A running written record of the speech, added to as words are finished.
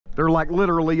They're like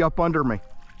literally up under me.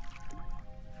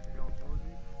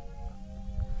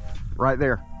 Right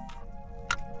there.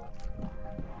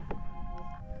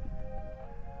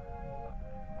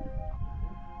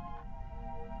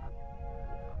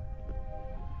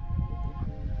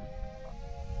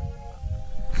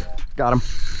 Got him.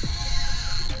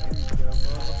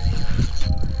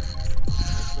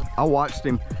 I watched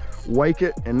him wake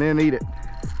it and then eat it.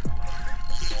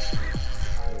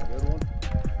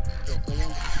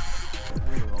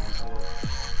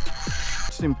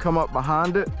 Watched him come up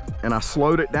behind it and I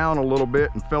slowed it down a little bit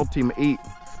and felt him eat.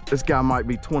 This guy might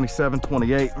be 27,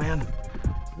 28, man.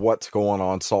 What's going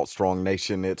on, Salt Strong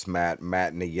Nation? It's Matt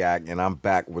and the Yak, and I'm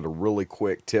back with a really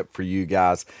quick tip for you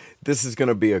guys. This is going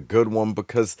to be a good one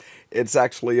because it's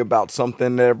actually about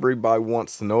something that everybody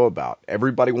wants to know about.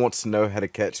 Everybody wants to know how to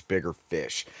catch bigger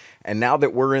fish. And now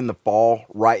that we're in the fall,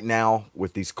 right now,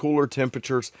 with these cooler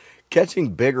temperatures,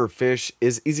 catching bigger fish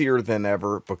is easier than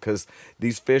ever because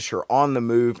these fish are on the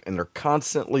move and they're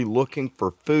constantly looking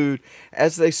for food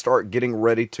as they start getting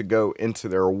ready to go into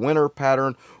their winter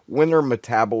pattern when their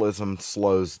metabolism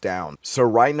slows down. So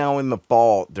right now in the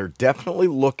fall, they're definitely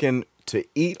looking to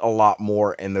eat a lot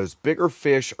more, and those bigger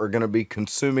fish are going to be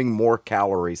consuming more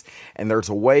calories. And there's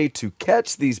a way to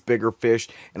catch these bigger fish,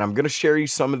 and I'm going to share you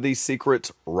some of these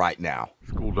secrets right now.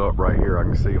 Schooled up right here. I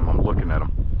can see him. I'm looking at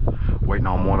him. Waiting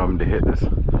on one of them to hit this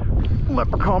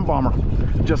leprechaun bomber.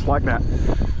 Just like that.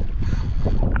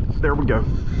 There we go.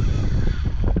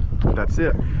 That's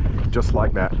it. Just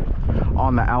like that.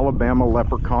 On the Alabama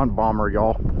leprechaun bomber,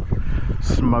 y'all.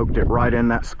 Smoked it right in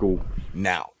that school.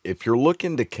 Now, if you're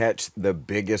looking to catch the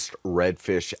biggest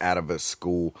redfish out of a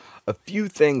school, a few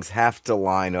things have to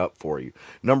line up for you.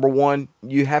 Number one,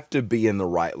 you have to be in the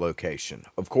right location.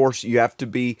 Of course, you have to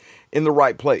be in the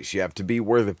right place. You have to be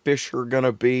where the fish are going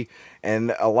to be.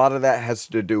 And a lot of that has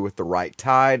to do with the right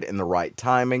tide and the right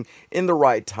timing in the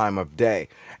right time of day.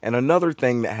 And another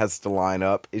thing that has to line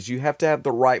up is you have to have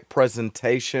the right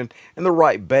presentation and the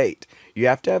right bait. You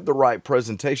have to have the right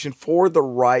presentation for the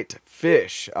right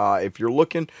fish. If you're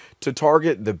looking to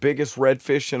target the biggest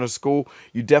redfish in a school,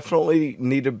 you definitely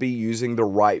need to be using the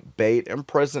right bait and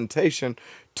presentation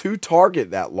to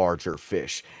target that larger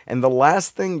fish. And the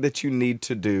last thing that you need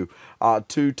to do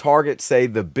to target, say,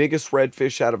 the biggest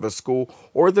redfish out of a school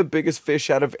or the biggest fish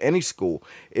out of any school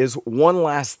is one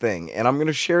last thing. And I'm going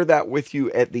to share that with you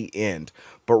at the end.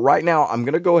 But right now, I'm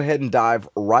going to go ahead and dive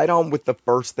right on with the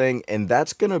first thing, and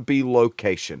that's going to be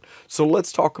location. So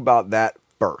let's talk about that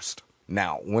first.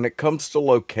 Now, when it comes to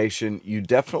location, you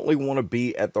definitely want to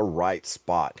be at the right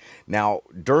spot. Now,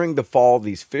 during the fall,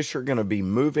 these fish are going to be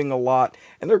moving a lot,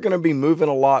 and they're going to be moving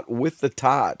a lot with the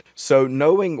tide. So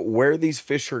knowing where these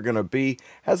fish are going to be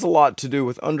has a lot to do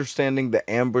with understanding the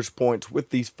ambush points with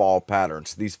these fall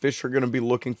patterns. These fish are going to be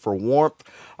looking for warmth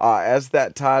as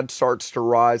that tide starts to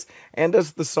rise and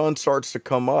as the sun starts to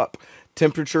come up.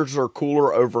 Temperatures are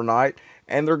cooler overnight,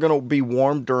 and they're going to be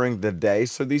warm during the day.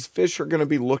 So these fish are going to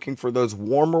be looking for those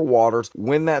warmer waters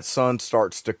when that sun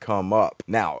starts to come up.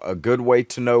 Now, a good way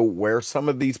to know where some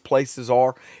of these places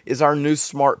are is our new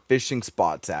Smart Fishing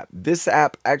Spots app. This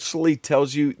app actually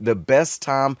tells you the best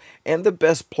time and the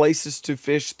best places to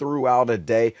fish throughout a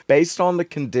day based on the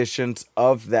conditions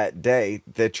of that day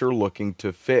that you're looking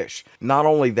to fish. Not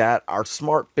only that, our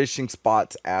Smart Fishing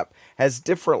Spots app has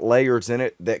different layers in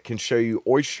it that can show you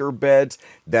oyster beds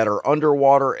that are underwater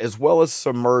as well as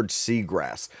submerged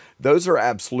seagrass. Those are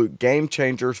absolute game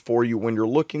changers for you when you're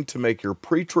looking to make your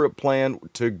pre-trip plan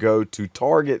to go to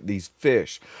target these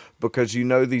fish, because you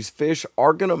know these fish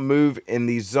are going to move in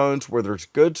these zones where there's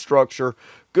good structure,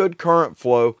 good current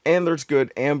flow, and there's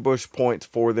good ambush points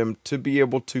for them to be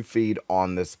able to feed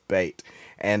on this bait.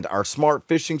 And our Smart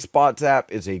Fishing Spots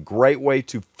app is a great way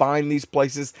to find these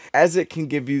places, as it can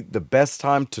give you the best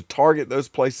time to target those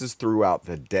places throughout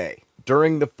the day.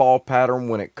 During the fall pattern,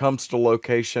 when it comes to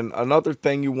location, another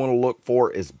thing you want to look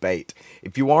for is bait.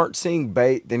 If you aren't seeing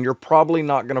bait, then you're probably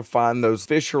not going to find those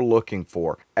fish you're looking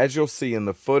for. As you'll see in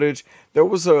the footage, there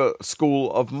was a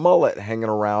school of mullet hanging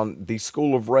around the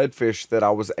school of redfish that I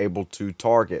was able to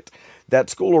target. That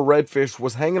school of redfish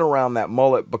was hanging around that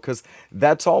mullet because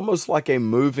that's almost like a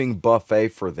moving buffet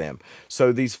for them.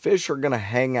 So these fish are going to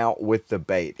hang out with the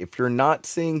bait. If you're not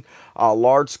seeing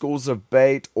large schools of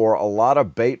bait or a lot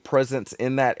of bait presence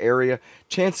in that area,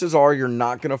 chances are you're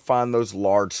not going to find those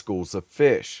large schools of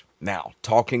fish. Now,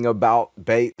 talking about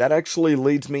bait, that actually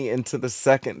leads me into the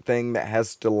second thing that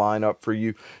has to line up for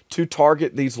you to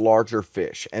target these larger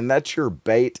fish, and that's your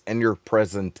bait and your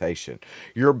presentation.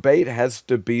 Your bait has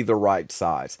to be the right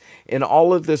size. In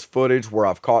all of this footage where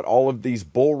I've caught all of these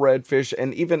bull redfish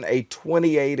and even a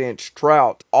 28-inch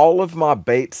trout, all of my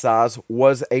bait size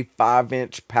was a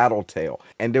 5-inch paddle tail,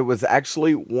 and it was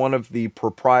actually one of the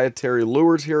proprietary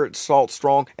lures here at Salt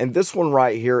Strong, and this one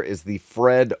right here is the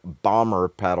Fred Bomber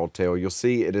paddle tail. You'll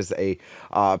see it is a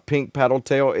pink paddle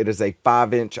tail. It is a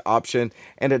 5-inch option,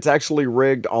 and it's actually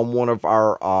rigged on one of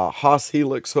our Haas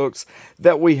Helix hooks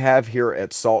that we have here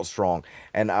at Salt Strong.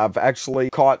 And I've actually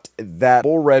caught that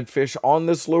bull redfish on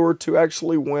this lure to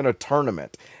actually win a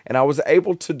tournament. And I was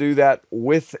able to do that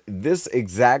with this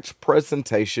exact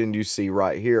presentation you see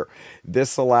right here.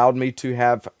 This allowed me to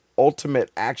have ultimate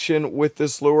action with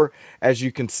this lure. As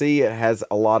you can see, it has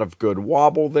a lot of good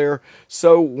wobble there,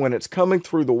 so when it's coming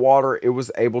through the water, it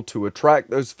was able to attract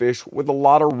those fish with a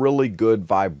lot of really good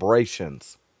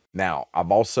vibrations. Now,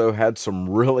 I've also had some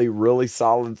really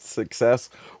solid success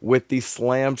with the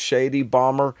Slam Shady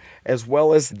Bomber, as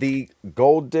well as the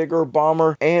Gold Digger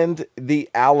Bomber and the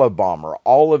Ala Bomber.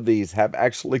 All of these have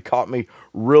actually caught me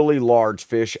really large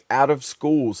fish out of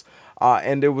schools,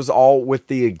 and it was all with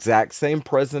the exact same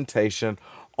presentation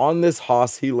on this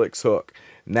Haas Helix hook.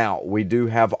 Now, we do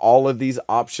have all of these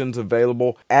options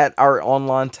available at our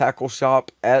online tackle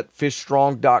shop at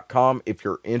fishstrong.com. If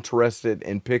you're interested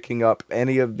in picking up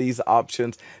any of these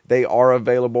options, they are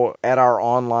available at our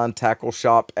online tackle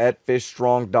shop at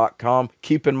fishstrong.com.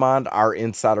 Keep in mind, our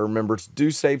insider members do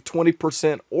save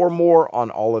 20% or more on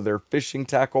all of their fishing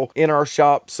tackle in our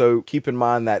shop, so keep in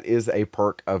mind that is a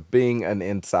perk of being an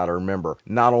insider member.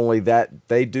 Not only that,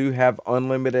 they do have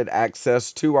unlimited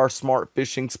access to our Smart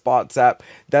Fishing Spots app.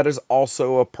 That is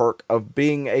also a perk of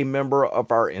being a member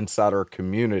of our insider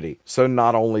community. So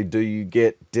not only do you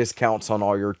get discounts on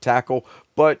all your tackle,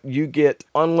 but you get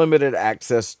unlimited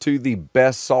access to the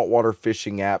best saltwater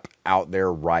fishing app out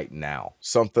there right now.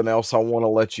 Something else I want to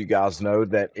let you guys know,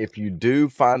 that if you do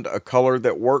find a color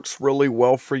that works really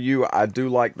well for you, I do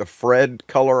like the Fred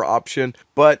color option,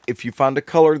 but if you find a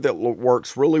color that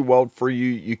works really well for you,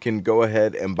 you can go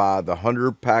ahead and buy the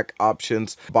 100-pack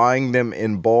options. Buying them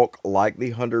in bulk, like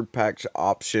the 100-pack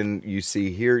option you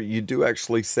see here, you do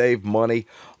actually save money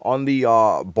on the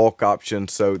bulk option,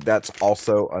 so that's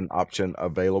also an option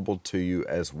available to you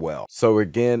as well. So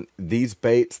again, these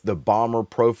baits, the Bomber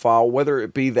profile, whether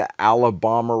it be the Ala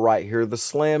Bomber right here, the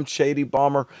Slam Shady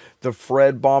Bomber, the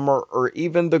Fred Bomber, or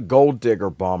even the Gold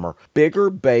Digger Bomber, bigger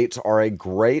baits are a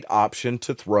great option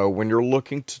to throw when you're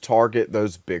looking to target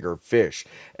those bigger fish,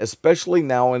 especially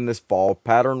now in this fall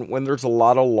pattern when there's a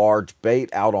lot of large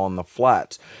bait out on the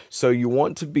flats. So you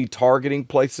want to be targeting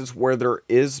places where there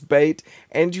is bait,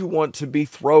 and you want to be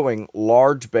throwing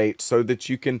large bait so that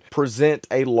you can present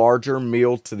a larger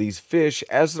meal to these fish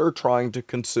as they're trying to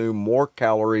consume more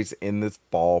calories in this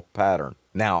fall pattern.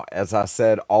 Now, as I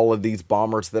said, all of these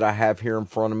bombers that I have here in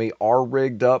front of me are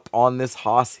rigged up on this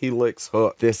Haas Helix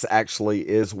hook. This actually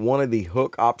is one of the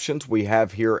hook options we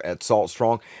have here at Salt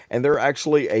Strong, and they're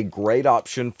actually a great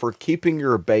option for keeping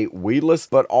your bait weedless,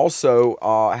 but also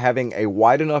having a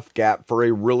wide enough gap for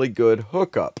a really good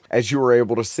hookup. As you were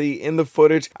able to see in the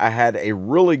footage, I had a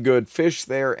really good fish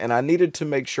there, and I needed to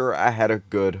make sure I had a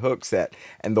good hook set,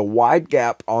 and the wide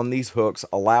gap on these hooks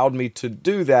allowed me to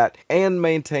do that and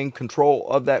maintain control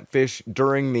of that fish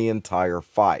during the entire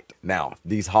fight. Now,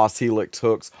 these Haas Helix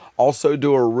hooks also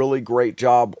do a really great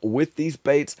job with these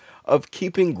baits of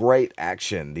keeping great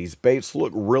action. These baits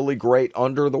look really great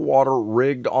under the water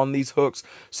rigged on these hooks,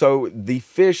 so the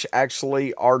fish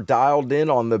actually are dialed in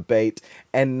on the bait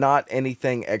and not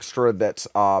anything extra that's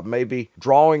maybe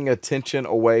drawing attention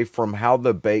away from how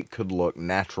the bait could look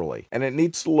naturally. And it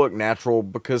needs to look natural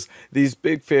because these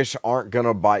big fish aren't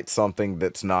gonna bite something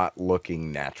that's not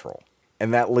looking natural.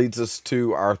 And that leads us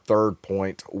to our third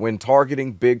point. When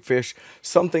targeting big fish,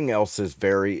 something else is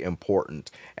very important.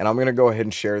 And I'm going to go ahead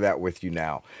and share that with you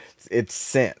now. It's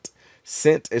scent.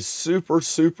 Scent is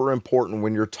super important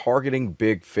when you're targeting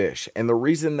big fish. And the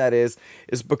reason that is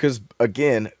because,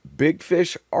 again, big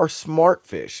fish are smart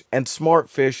fish. And smart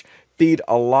fish feed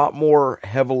a lot more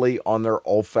heavily on their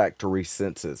olfactory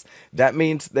senses. That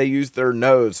means they use their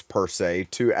nose, per se,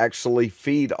 to actually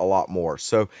feed a lot more.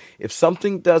 So if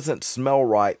something doesn't smell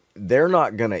right, they're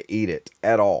not going to eat it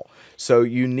at all. So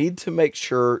you need to make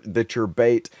sure that your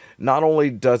bait not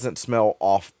only doesn't smell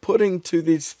off-putting to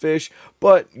these fish,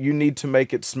 but you need to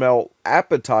make it smell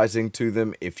appetizing to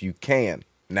them if you can.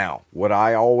 Now, what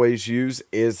I always use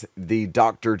is the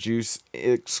Dr. Juice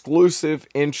exclusive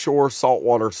inshore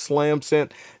saltwater slam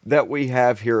scent. that we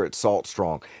have here at Salt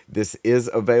Strong. This is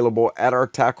available at our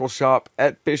tackle shop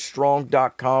at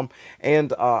fishstrong.com,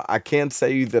 and I can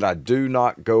say that I do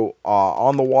not go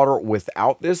on the water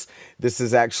without this. This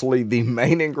is actually the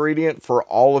main ingredient for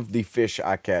all of the fish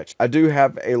I catch. I do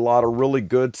have a lot of really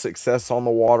good success on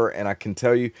the water, and I can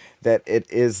tell you that it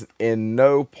is in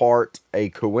no part a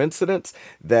coincidence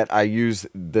that I use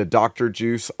the Dr.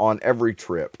 Juice on every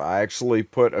trip. I actually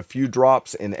put a few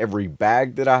drops in every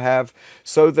bag that I have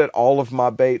so that all of my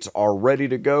baits are ready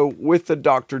to go with the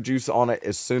Dr. Juice on it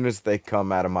as soon as they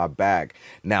come out of my bag.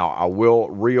 Now, I will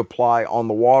reapply on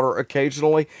the water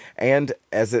occasionally, and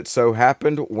as it so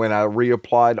happened, when I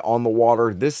reapplied on the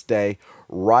water this day,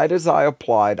 right as I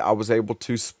applied, I was able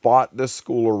to spot this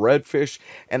school of redfish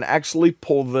and actually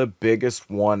pull the biggest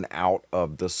one out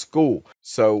of the school.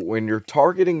 So when you're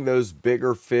targeting those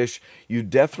bigger fish, you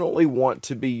definitely want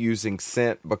to be using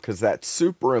scent, because that's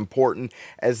super important,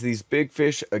 as these big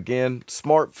fish, again,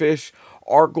 smart fish,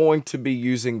 are going to be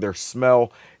using their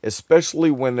smell,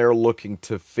 especially when they're looking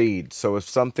to feed. So if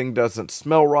something doesn't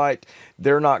smell right,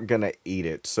 they're not going to eat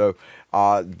it. So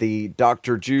the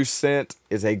Dr. Juice scent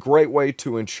is a great way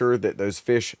to ensure that those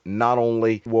fish not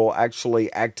only will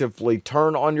actually actively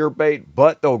turn on your bait,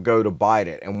 but they'll go to bite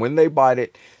it. And when they bite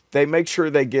it, they make sure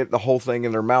they get the whole thing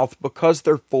in their mouth because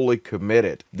they're fully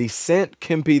committed. The scent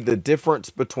can be the difference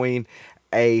between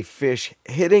a fish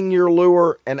hitting your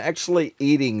lure and actually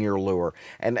eating your lure.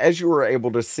 And as you were able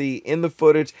to see in the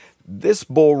footage, this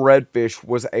bull redfish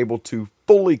was able to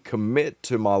fully commit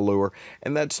to my lure,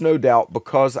 and that's no doubt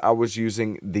because I was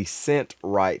using the scent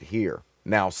right here.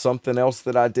 Now, something else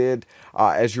that I did,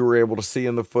 as you were able to see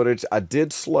in the footage, I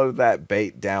did slow that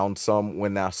bait down some.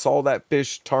 When I saw that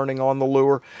fish turning on the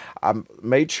lure, I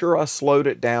made sure I slowed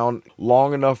it down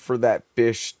long enough for that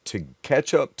fish to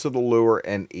catch up to the lure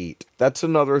and eat. That's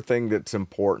another thing that's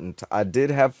important. I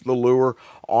did have the lure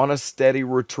on a steady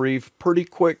retrieve pretty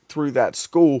quick through that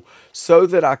school so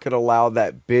that I could allow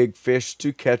that big fish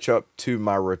to catch up to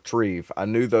my retrieve. I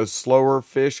knew those slower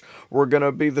fish were going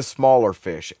to be the smaller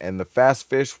fish, and the fast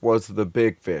fish was the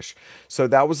big fish. So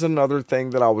that was another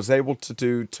thing that I was able to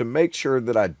do to make sure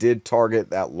that I did target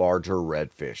that larger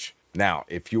redfish. Now,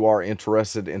 if you are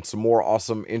interested in some more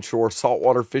awesome inshore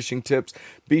saltwater fishing tips,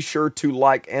 be sure to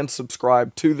like and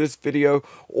subscribe to this video,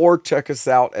 or check us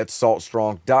out at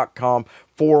saltstrong.com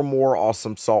for more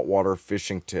awesome saltwater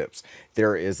fishing tips.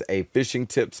 There is a fishing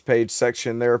tips page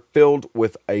section there filled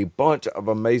with a bunch of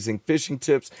amazing fishing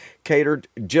tips catered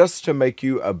just to make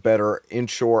you a better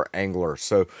inshore angler.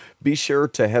 So be sure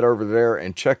to head over there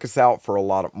and check us out for a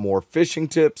lot more fishing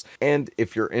tips. And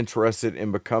if you're interested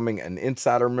in becoming an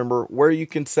insider member, where you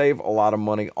can save a lot of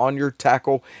money on your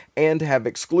tackle and have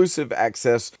exclusive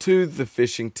access to the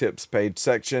fishing tips page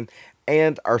section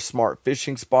and our Smart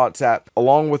Fishing Spots app,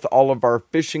 along with all of our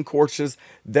fishing courses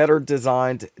that are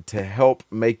designed to help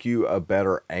make you a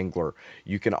better angler.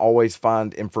 You can always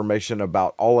find information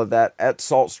about all of that at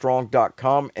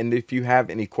saltstrong.com. And if you have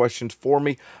any questions for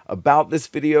me about this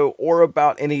video or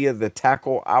about any of the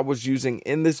tackle I was using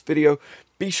in this video,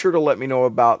 be sure to let me know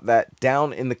about that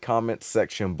down in the comments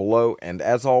section below. And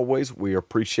as always, we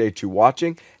appreciate you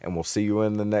watching, and we'll see you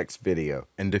in the next video.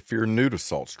 And if you're new to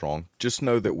Salt Strong, just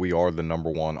know that we are the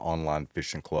 #1 online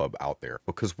fishing club out there,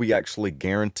 because we actually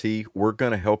guarantee we're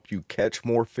going to help you catch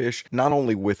more fish, not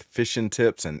only with fishing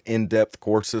tips and in-depth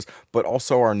courses, but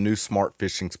also our new Smart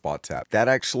Fishing Spots app. That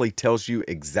actually tells you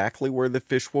exactly where the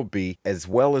fish will be, as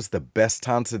well as the best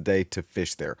times of day to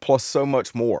fish there, plus so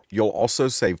much more. You'll also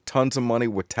save tons of money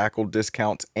with tackle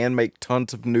discounts and make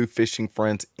tons of new fishing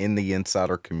friends in the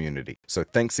insider community. So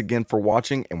thanks again for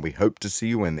watching, and we hope to see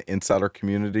you in the insider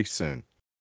community soon.